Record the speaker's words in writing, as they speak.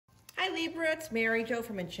Libra, it's Mary Jo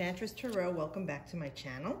from Enchantress Tarot. Welcome back to my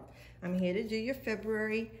channel. I'm here to do your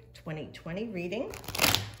February 2020 reading.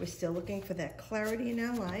 We're still looking for that clarity in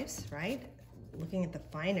our lives, right? Looking at the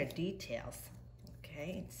finer details,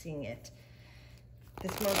 okay? Seeing it.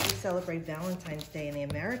 This month we celebrate Valentine's Day in the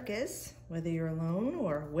Americas, whether you're alone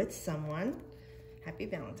or with someone. Happy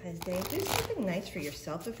Valentine's Day. Do something nice for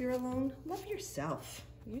yourself if you're alone. Love yourself.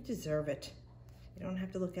 You deserve it. You don't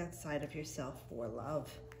have to look outside of yourself for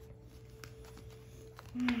love.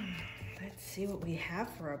 Let's see what we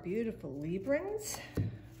have for our beautiful Librans.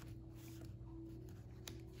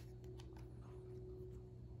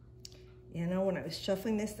 You know, when I was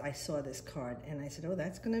shuffling this, I saw this card and I said, oh,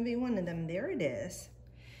 that's going to be one of them. There it is.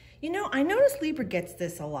 You know, I noticed Libra gets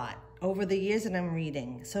this a lot over the years that I'm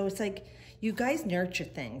reading. So it's like you guys nurture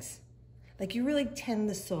things. Like you really tend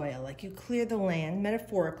the soil, like you clear the land,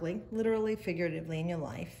 metaphorically, literally, figuratively in your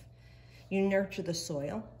life. You nurture the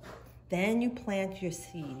soil. Then you plant your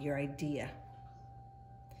seed, your idea.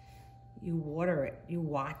 You water it, you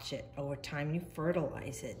watch it. Over time, you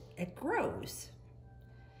fertilize it. It grows.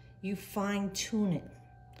 You fine tune it.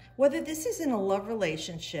 Whether this is in a love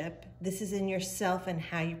relationship, this is in yourself and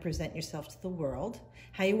how you present yourself to the world,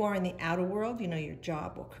 how you are in the outer world, you know, your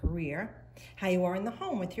job or career, how you are in the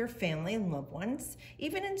home with your family and loved ones,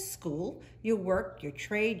 even in school, your work, your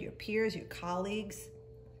trade, your peers, your colleagues,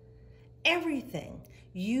 everything.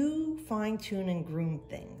 You fine tune and groom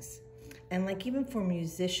things. And like even for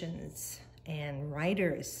musicians and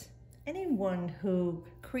writers, anyone who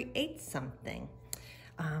creates something,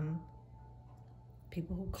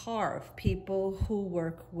 people who carve, people who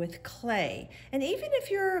work with clay. And even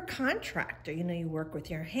if you're a contractor, you know, you work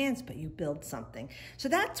with your hands, but you build something. So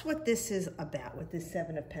that's what this is about with this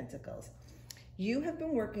Seven of Pentacles. You have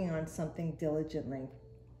been working on something diligently.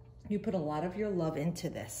 You put a lot of your love into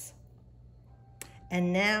this.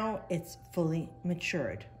 And now it's fully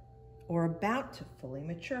matured or about to fully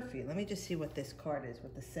mature for you. Let me just see what this card is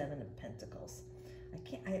with the Seven of Pentacles.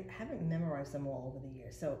 I haven't memorized them all over the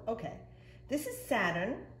years. So, okay. This is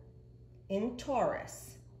Saturn in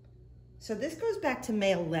Taurus. So this goes back to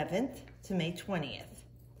May 11th to May 20th.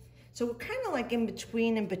 So we're kind of like in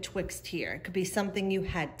between and betwixt here. It could be something you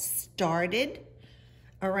had started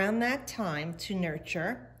around that time to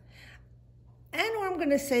nurture. And or I'm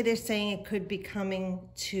going to say they're saying it could be coming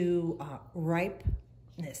to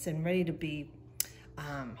ripeness and ready to be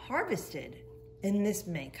harvested in this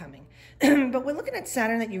May coming. But we're looking at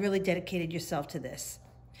Saturn that you really dedicated yourself to this.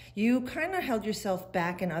 You kind of held yourself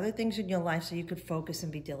back in other things in your life so you could focus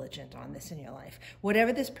and be diligent on this in your life.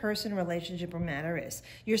 Whatever this person, relationship, or matter is,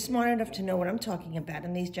 you're smart enough to know what I'm talking about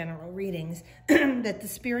in these general readings, that the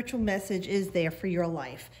spiritual message is there for your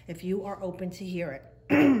life if you are open to hear it.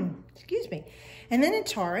 Excuse me. And then in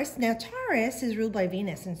Taurus, now Taurus is ruled by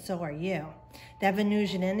Venus, and so are you. That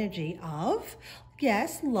Venusian energy of,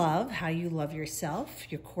 yes, love, how you love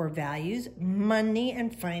yourself, your core values, money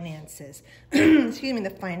and finances. Excuse me, the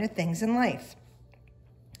finer things in life.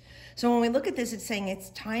 So when we look at this, it's saying it's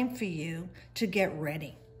time for you to get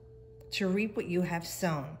ready, to reap what you have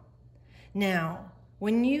sown. Now,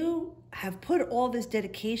 when you have put all this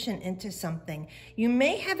dedication into something, you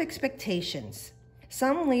may have expectations.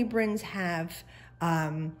 Some Librans have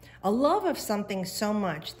a love of something so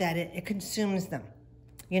much that it consumes them.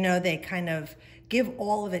 You know, they kind of give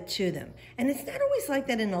all of it to them. And it's not always like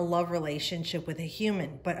that in a love relationship with a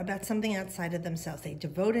human, but about something outside of themselves. They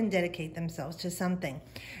devote and dedicate themselves to something.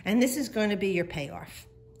 And this is going to be your payoff.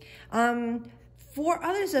 For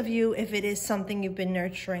others of you, if it is something you've been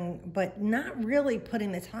nurturing but not really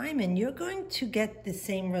putting the time in, you're going to get the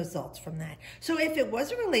same results from that. So if it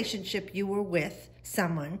was a relationship you were with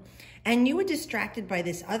someone and you were distracted by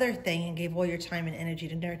this other thing and gave all your time and energy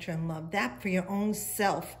to nurture and love that for your own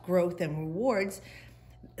self-growth and rewards,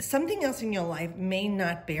 something else in your life may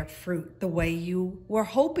not bear fruit the way you were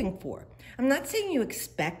hoping for. I'm not saying you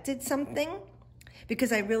expected something,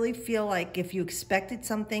 because I really feel like if you expected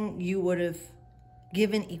something, you would have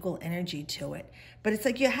given equal energy to it. But it's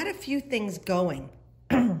like you had a few things going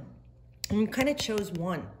and you kind of chose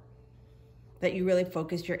one that you really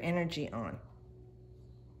focused your energy on.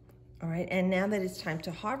 All right, and now that it's time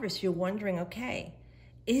to harvest, you're wondering, okay,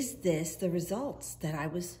 is this the results that I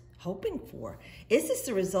was hoping for? Is this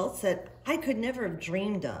the results that I could never have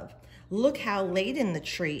dreamed of? Look how laden the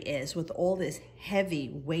tree is with all this heavy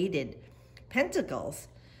weighted pentacles.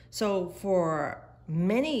 So for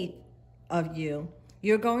many of you,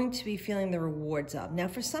 you're going to be feeling the rewards of. Now,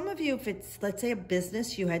 for some of you, if it's, let's say, a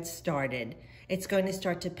business you had started, it's going to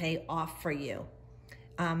start to pay off for you.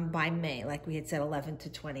 by May, like we had said, 11th to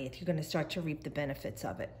 20th. You're going to start to reap the benefits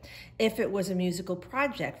of it. If it was a musical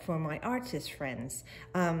project for my artist friends,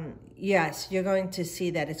 yes, you're going to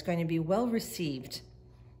see that it's going to be well received,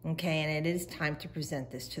 okay? And it is time to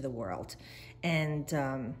present this to the world and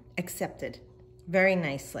accepted very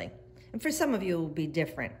nicely. And for some of you, it will be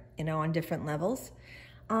different, you know, on different levels.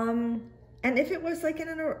 And if it was like in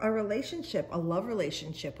a relationship, a love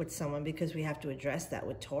relationship with someone, because we have to address that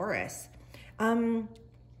with Taurus,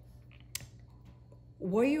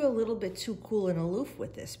 were you a little bit too cool and aloof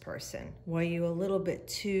with this person? Were you a little bit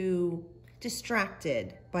too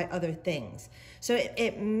distracted by other things? So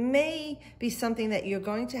it may be something that you're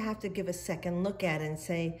going to have to give a second look at and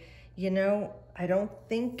say, you know, I don't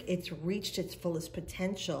think it's reached its fullest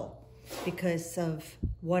potential because of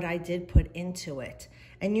what I did put into it.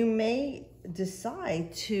 And you may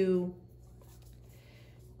decide to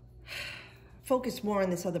focus more on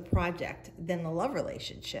this other project than the love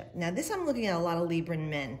relationship. Now, this I'm looking at a lot of Libran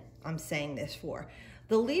men I'm saying this for.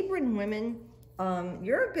 The Libran women,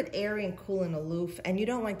 you're a bit airy and cool and aloof, and you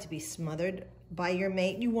don't like to be smothered by your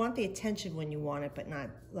mate. You want the attention when you want it, but not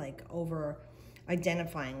like over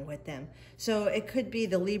identifying with them. So it could be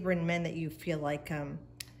the Libran men that you feel like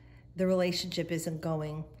the relationship isn't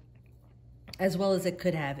going as well as it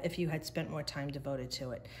could have if you had spent more time devoted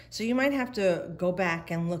to it. So you might have to go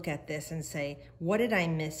back and look at this and say, what did I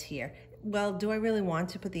miss here? Well, do I really want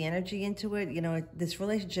to put the energy into it? You know, this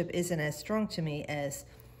relationship isn't as strong to me as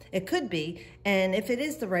it could be. And if it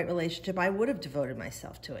is the right relationship, I would have devoted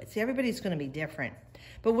myself to it. See, everybody's going to be different.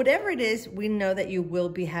 But whatever it is, we know that you will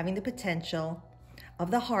be having the potential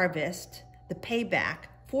of the harvest, the payback,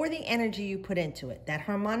 for the energy you put into it. That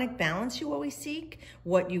harmonic balance you always seek,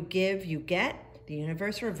 what you give, you get. The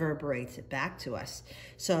universe reverberates it back to us.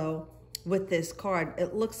 So with this card,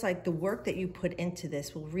 it looks like the work that you put into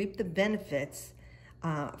this will reap the benefits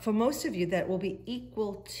for most of you that will be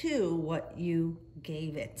equal to what you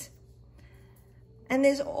gave it. And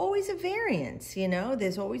there's always a variance, you know,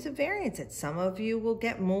 there's always a variance that some of you will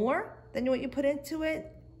get more than what you put into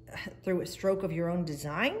it through a stroke of your own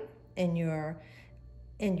design in your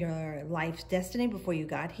life's destiny before you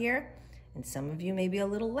got here. And some of you maybe a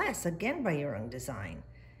little less, again, by your own design.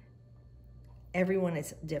 Everyone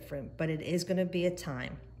is different, but it is going to be a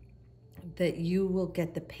time that you will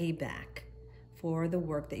get the payback for the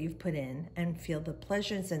work that you've put in and feel the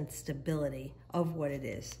pleasures and stability of what it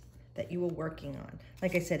is that you were working on.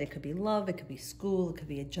 Like I said, it could be love, it could be school, it could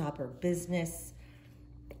be a job or business.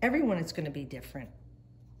 Everyone is going to be different.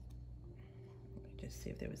 Let me just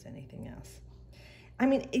see if there was anything else. I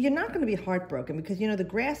mean, you're not going to be heartbroken because, you know, the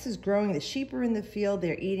grass is growing, the sheep are in the field,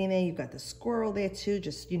 they're eating there. You've got the squirrel there too,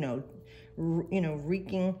 just, you know,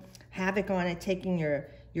 wreaking havoc on it, taking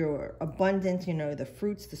your abundance, you know, the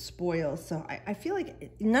fruits, the spoils. So I feel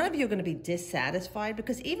like none of you are going to be dissatisfied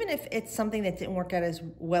because even if it's something that didn't work out as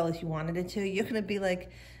well as you wanted it to, you're going to be like,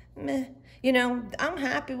 meh, you know, I'm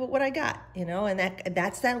happy with what I got, you know, and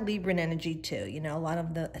that's that Libran energy too. You know, a lot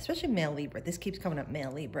of the, especially male Libra, this keeps coming up,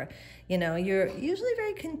 male Libra, you know, you're usually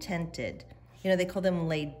very contented. You know, they call them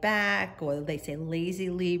laid back, or they say lazy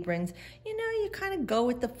Librans. You know, you kind of go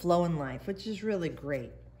with the flow in life, which is really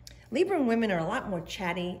great. Libran women are a lot more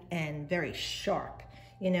chatty and very sharp,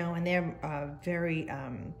 you know, and they're very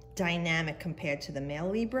dynamic compared to the male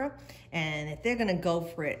Libra. And if they're going to go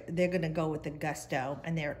for it, they're going to go with the gusto,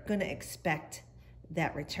 and they're going to expect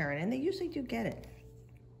that return. And they usually do get it.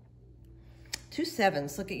 2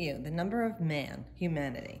 sevens, look at you, the number of man,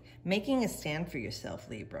 humanity, making a stand for yourself,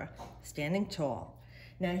 Libra, standing tall.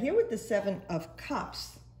 Now here with the 7 of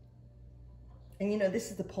Cups, and you know, this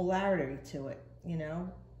is the polarity to it, you know,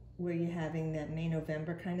 where you're having that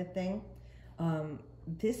May-November kind of thing.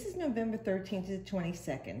 This is November 13th to the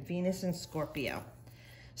 22nd, Venus and Scorpio.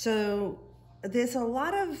 So there's a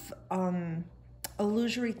lot of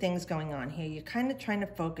illusory things going on here. You're kind of trying to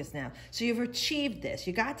focus now. So you've achieved this.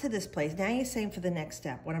 You got to this place. Now you're saying for the next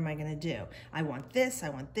step, what am I going to do? I want this, I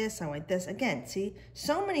want this, I want this. Again, see,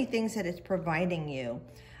 so many things that it's providing you.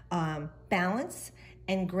 Balance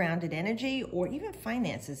and grounded energy, or even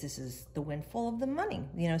finances. This is the windfall of the money.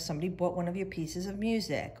 You know, somebody bought one of your pieces of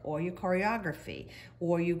music, or your choreography,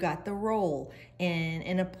 or you got the role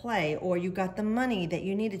in a play, or you got the money that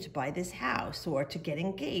you needed to buy this house or to get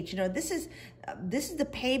engaged. You know, this is the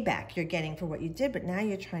payback you're getting for what you did, but now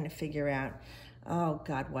you're trying to figure out, oh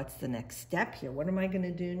God, what's the next step here? What am I going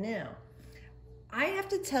to do now? I have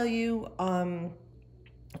to tell you,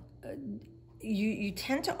 you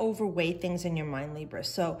tend to overweigh things in your mind, Libra.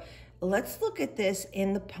 So let's look at this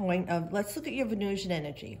in the point of, let's look at your Venusian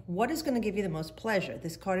energy. What is going to give you the most pleasure?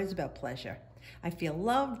 This card is about pleasure. I feel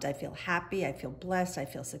loved, I feel happy, I feel blessed, I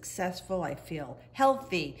feel successful, I feel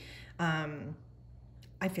healthy,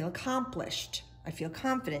 I feel accomplished, I feel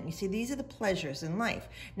confident. You see, these are the pleasures in life.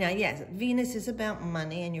 Now, yes, Venus is about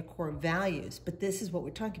money and your core values, but this is what we're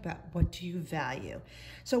talking about. What do you value?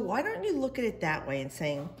 So why don't you look at it that way and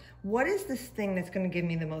saying, what is this thing that's going to give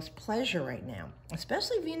me the most pleasure right now?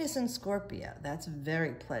 Especially Venus and Scorpio. That's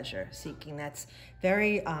very pleasure seeking. That's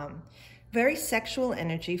very, very sexual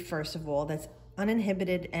energy, first of all, that's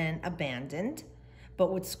uninhibited and abandoned.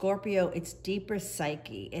 But with Scorpio, it's deeper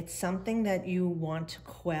psyche. It's something that you want to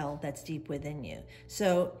quell that's deep within you.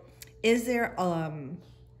 So is there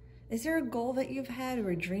a goal that you've had or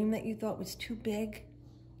a dream that you thought was too big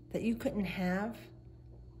that you couldn't have?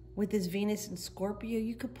 With this Venus and Scorpio,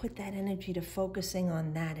 you could put that energy to focusing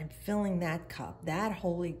on that and filling that cup, that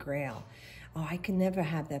holy grail. Oh, I can never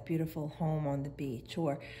have that beautiful home on the beach,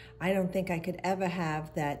 or I don't think I could ever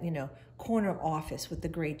have that, corner office with the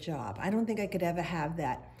great job. I don't think I could ever have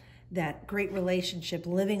that great relationship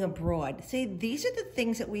living abroad. See, these are the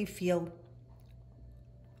things that we feel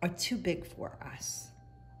are too big for us.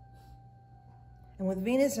 And with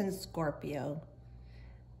Venus and Scorpio,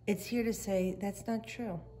 it's here to say that's not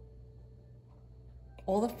true.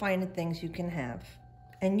 All the finer things you can have,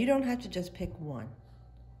 and you don't have to just pick one.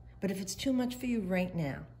 But if it's too much for you right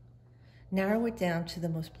now, narrow it down to the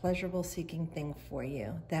most pleasurable seeking thing for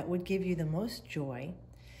you that would give you the most joy,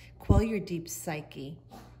 quell your deep psyche,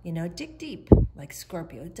 dig deep like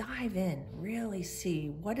Scorpio, dive in, really see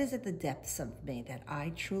what is at the depths of me that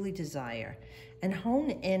I truly desire, and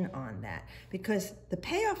hone in on that, because the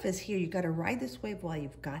payoff is here. You got to ride this wave while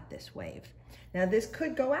you've got this wave. Now, this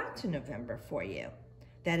could go out to November for you,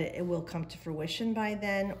 that it will come to fruition by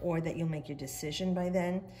then, or that you'll make your decision by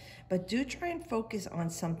then. But do try and focus on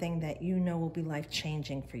something that you know will be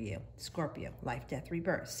life-changing for you. Scorpio, life, death,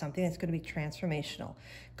 rebirth, something that's going to be transformational.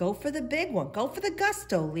 Go for the big one. Go for the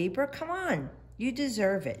gusto, Libra. Come on. You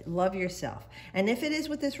deserve it. Love yourself. And if it is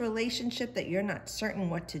with this relationship that you're not certain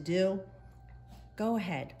what to do, go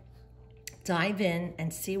ahead. Dive in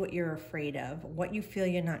and see what you're afraid of, what you feel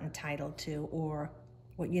you're not entitled to, or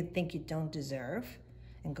what you think you don't deserve.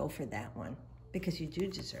 And go for that one, because you do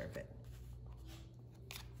deserve it.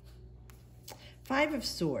 Five of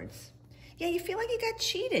Swords. Yeah, you feel like you got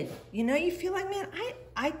cheated. You feel like, man,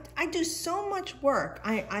 I do so much work.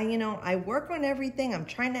 I work on everything. I'm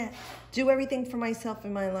trying to do everything for myself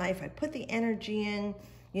in my life. I put the energy in.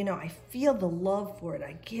 I feel the love for it.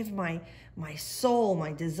 I give my soul,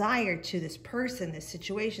 my desire to this person, this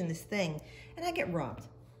situation, this thing, and I get robbed.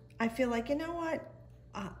 I feel like, you know what?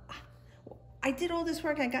 I did all this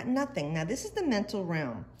work, I got nothing. Now, this is the mental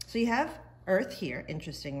realm. So you have Earth here,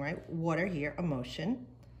 interesting, right? Water here, emotion.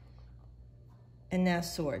 And now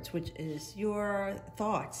Swords, which is your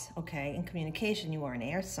thoughts, okay? In communication, you are an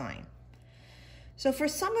air sign. So for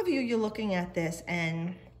some of you, you're looking at this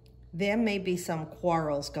and there may be some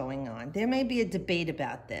quarrels going on. There may be a debate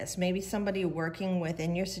about this. Maybe somebody you're working with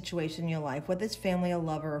in your situation in your life, whether it's family, a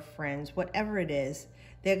lover, or friends, whatever it is,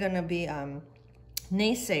 they're going to be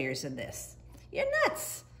naysayers of this. You're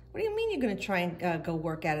nuts. What do you mean you're going to try and go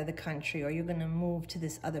work out of the country, or you're going to move to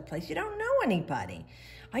this other place? You don't know anybody.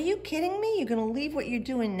 Are you kidding me? You're going to leave what you're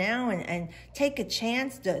doing now and take a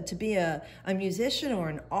chance to be a musician or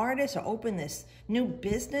an artist, or open this new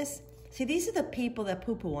business? See, these are the people that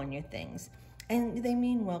poo-poo on your things. And they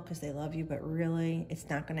mean well because they love you, but really, it's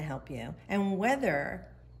not going to help you. And whether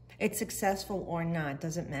it's successful or not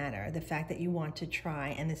doesn't matter. The fact that you want to try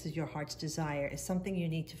and this is your heart's desire is something you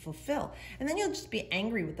need to fulfill. And then you'll just be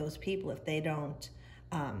angry with those people if they don't,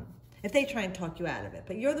 if they try and talk you out of it.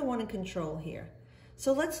 But you're the one in control here.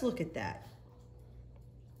 So let's look at that.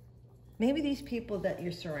 Maybe these people that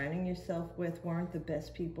you're surrounding yourself with weren't the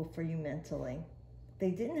best people for you mentally.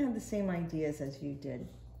 They didn't have the same ideas as you did.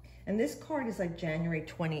 And this card is like January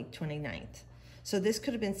 29th. So this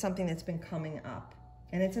could have been something that's been coming up.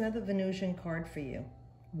 And it's another Venusian card for you.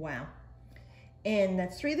 Wow. And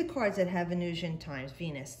that's three of the cards that have Venusian times,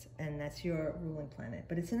 Venus, and that's your ruling planet.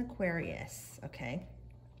 But it's in Aquarius, okay?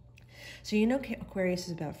 So you know Aquarius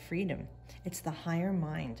is about freedom. It's the higher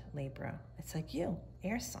mind, Libra. It's like you,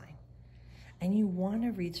 air sign. And you want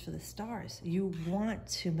to reach for the stars. You want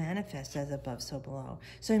to manifest as above, so below.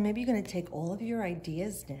 So maybe you're going to take all of your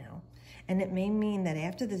ideas now, and it may mean that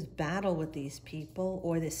after this battle with these people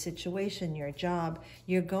or this situation, your job,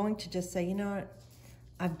 you're going to just say, you know what,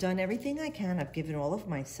 I've done everything I can. I've given all of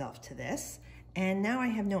myself to this, and now I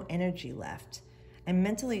have no energy left. And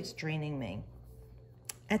mentally, it's draining me.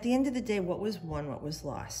 At the end of the day, what was won, what was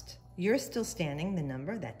lost? You're still standing, the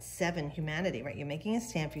number, that's 7, humanity, right? You're making a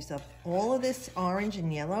stand for yourself. All of this orange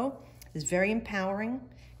and yellow, It's very empowering,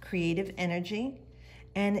 creative energy.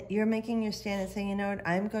 And you're making your stand and saying, you know what,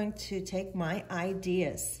 I'm going to take my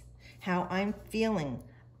ideas, how I'm feeling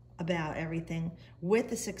about everything with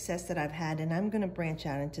the success that I've had, and I'm going to branch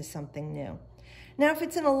out into something new. Now, if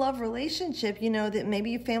it's in a love relationship, you know that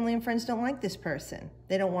maybe your family and friends don't like this person.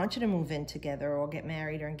 They don't want you to move in together or get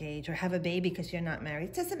married or engage or have a baby because you're not married.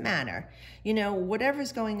 It doesn't matter. You know,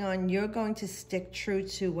 whatever's going on, you're going to stick true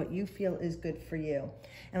to what you feel is good for you.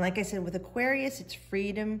 And like I said, with Aquarius, it's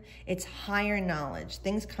freedom, it's higher knowledge,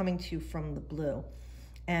 things coming to you from the blue.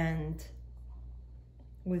 And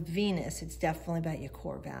with Venus, it's definitely about your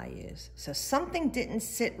core values. So something didn't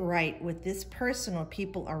sit right with this person or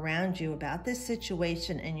people around you about this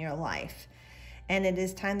situation in your life. And it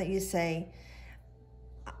is time that you say,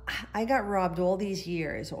 I got robbed all these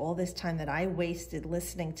years, all this time that I wasted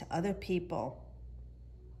listening to other people.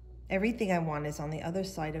 Everything I want is on the other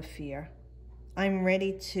side of fear. I'm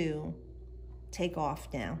ready to take off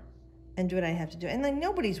now and do what I have to do. And like,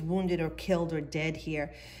 nobody's wounded or killed or dead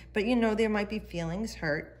here, but you know, there might be feelings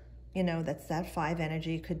hurt. You know, that's that 5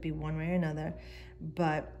 energy. It could be one way or another,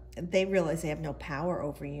 but they realize they have no power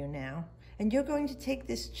over you now. And you're going to take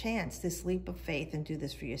this chance, this leap of faith, and do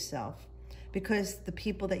this for yourself, because the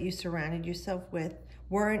people that you surrounded yourself with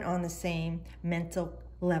weren't on the same mental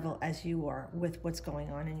level as you are with what's going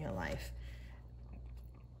on in your life.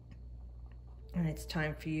 And it's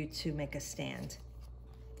time for you to make a stand.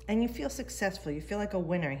 And you feel successful. You feel like a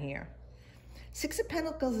winner here. 6 of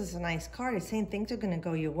Pentacles is a nice card. It's saying things are going to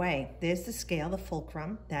go your way. There's the scale, the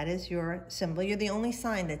fulcrum. That is your symbol. You're the only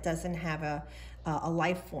sign that doesn't have a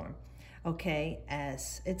life form, okay,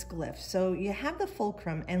 as its glyph. So you have the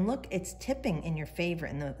fulcrum, and look, it's tipping in your favor,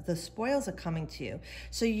 and the spoils are coming to you.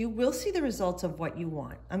 So you will see the results of what you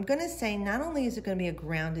want. I'm going to say not only is it going to be a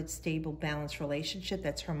grounded, stable, balanced relationship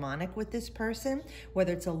that's harmonic with this person,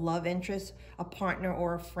 whether it's a love interest, a partner,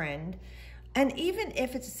 or a friend. And even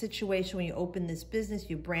if it's a situation where you open this business,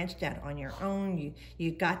 you branched out on your own,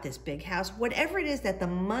 you got this big house, whatever it is that the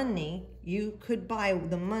money, you could buy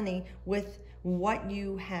the money with what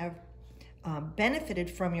you have benefited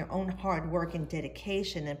from your own hard work and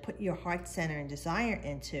dedication and put your heart center and desire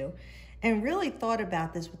into, and really thought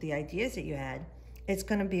about this with the ideas that you had, it's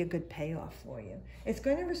going to be a good payoff for you. It's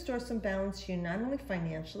going to restore some balance to you, not only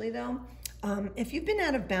financially though. If you've been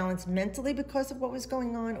out of balance mentally because of what was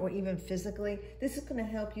going on, or even physically, this is going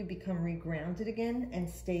to help you become regrounded again and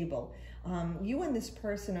stable. You and this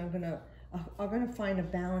person are going to find a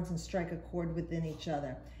balance and strike a chord within each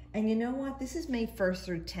other. And you know what? This is May 1st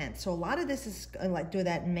through 10th. So a lot of this is like do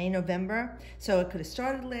that in May, November. So it could have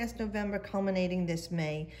started last November, culminating this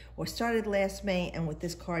May, or started last May, and with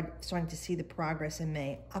this card, starting to see the progress in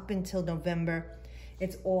May. Up until November,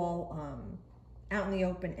 it's all out in the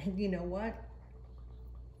open. And you know what?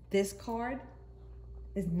 This card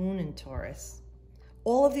is Moon in Taurus.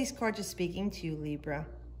 All of these cards are speaking to you, Libra.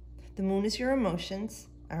 The Moon is your emotions,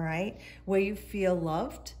 all right? Where you feel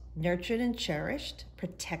loved, nurtured and cherished,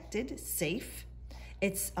 protected, safe.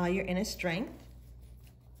 It's your inner strength.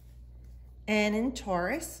 And in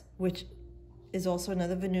Taurus, which is also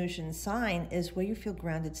another Venusian sign, is where you feel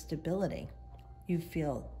grounded stability. You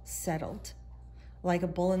feel settled, like a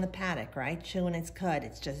bull in the paddock, right? Chewing its cud.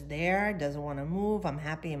 It's just there, doesn't want to move. I'm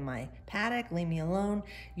happy in my paddock, leave me alone.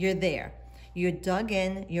 You're there. You're dug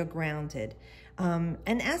in, you're grounded.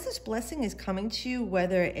 And as this blessing is coming to you,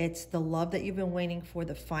 whether it's the love that you've been waiting for,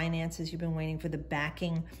 the finances you've been waiting for, the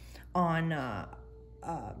backing on a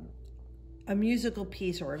musical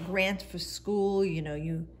piece or a grant for school, you know,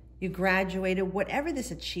 you graduated, whatever this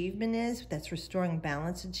achievement is that's restoring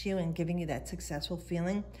balance into you and giving you that successful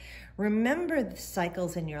feeling, remember the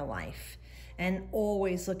cycles in your life and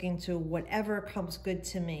always looking to whatever comes good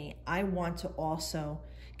to me, I want to also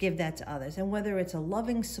give that to others. And whether it's a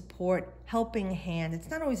loving support, helping hand, it's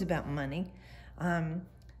not always about money,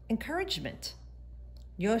 encouragement,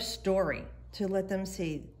 your story, to let them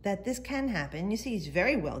see that this can happen. You see, he's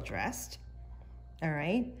very well dressed, all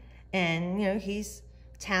right? And, you know, he's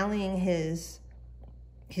tallying his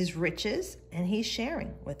riches, and he's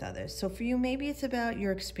sharing with others. So for you, maybe it's about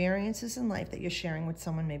your experiences in life that you're sharing with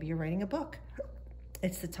someone. Maybe you're writing a book.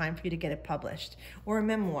 It's the time for you to get it published, or a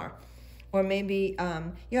memoir. Or maybe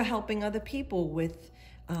you're helping other people with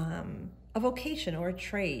a vocation or a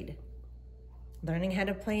trade, learning how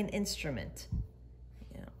to play an instrument.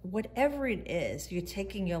 You know, whatever it is, you're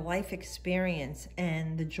taking your life experience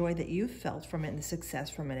and the joy that you felt from it and the success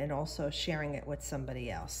from it, and also sharing it with somebody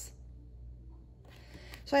else.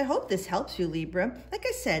 So I hope this helps you, Libra. Like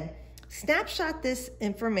I said, snapshot this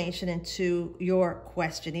information into your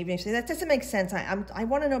question. Even if you say, that doesn't make sense, I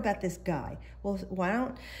want to know about this guy. Well, why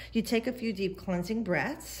don't you take a few deep cleansing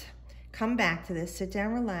breaths, come back to this, sit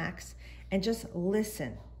down, relax, and just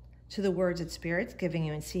listen to the words that Spirit's giving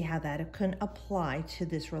you and see how that can apply to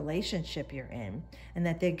this relationship you're in, and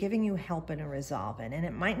that they're giving you help in a resolve it. And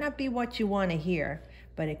it might not be what you want to hear,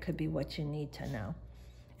 but it could be what you need to know.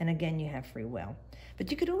 And again, you have free will.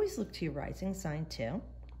 But you could always look to your rising sign too.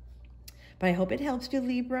 But I hope it helps you,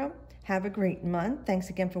 Libra. Have a great month. Thanks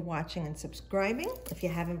again for watching and subscribing. If you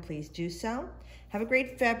haven't, please do so. Have a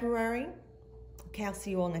great February. Okay, I'll see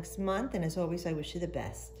you all next month. And as always, I wish you the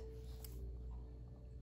best.